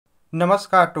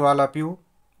Namaskar to all of you.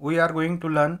 We are going to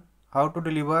learn how to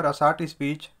deliver a short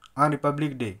speech on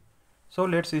Republic Day. So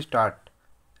let's start.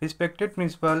 Respected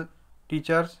principal,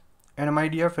 teachers and my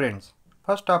dear friends.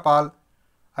 First of all,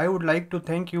 I would like to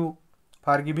thank you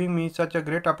for giving me such a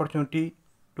great opportunity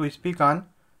to speak on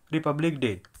Republic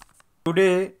Day.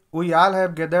 Today we all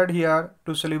have gathered here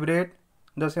to celebrate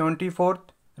the 74th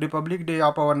Republic Day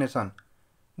of our nation.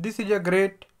 This is a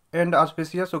great and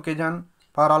auspicious occasion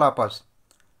for all of us.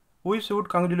 We should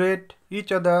congratulate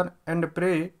each other and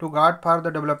pray to God for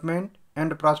the development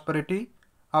and prosperity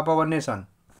of our nation.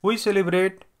 We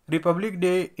celebrate Republic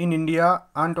Day in India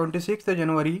on 26th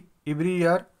January every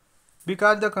year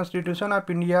because the Constitution of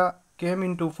India came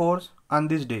into force on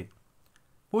this day.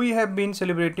 We have been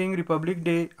celebrating Republic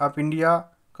Day of India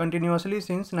continuously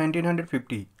since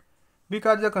 1950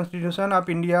 because the Constitution of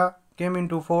India came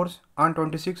into force on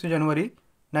 26th January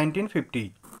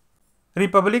 1950.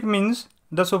 Republic means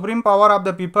the supreme power of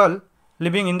the people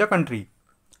living in the country,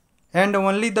 and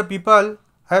only the people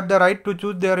have the right to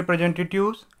choose their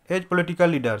representatives as political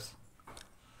leaders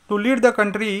to lead the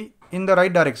country in the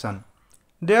right direction.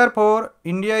 Therefore,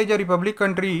 India is a republic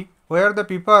country where the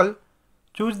people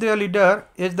choose their leader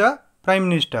as the Prime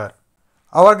Minister.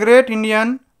 Our great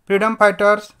Indian freedom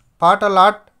fighters fought a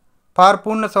lot for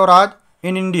Purna Swaraj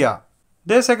in India.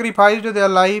 They sacrificed their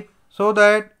life so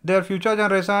that their future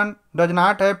generation does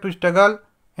not have to struggle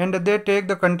and they take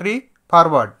the country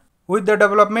forward. With the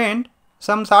development,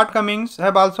 some shortcomings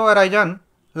have also arisen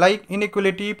like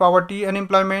inequality, poverty,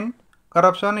 unemployment,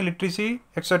 corruption, illiteracy,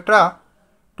 etc.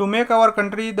 To make our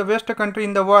country the best country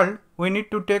in the world, we need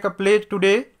to take a pledge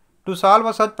today to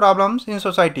solve such problems in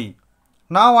society.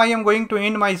 Now I am going to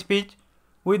end my speech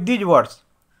with these words.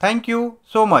 Thank you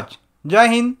so much. Jai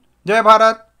Hind, Jai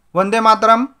Bharat, Vande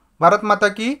Mataram, Bharat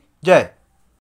Mata ki Jai.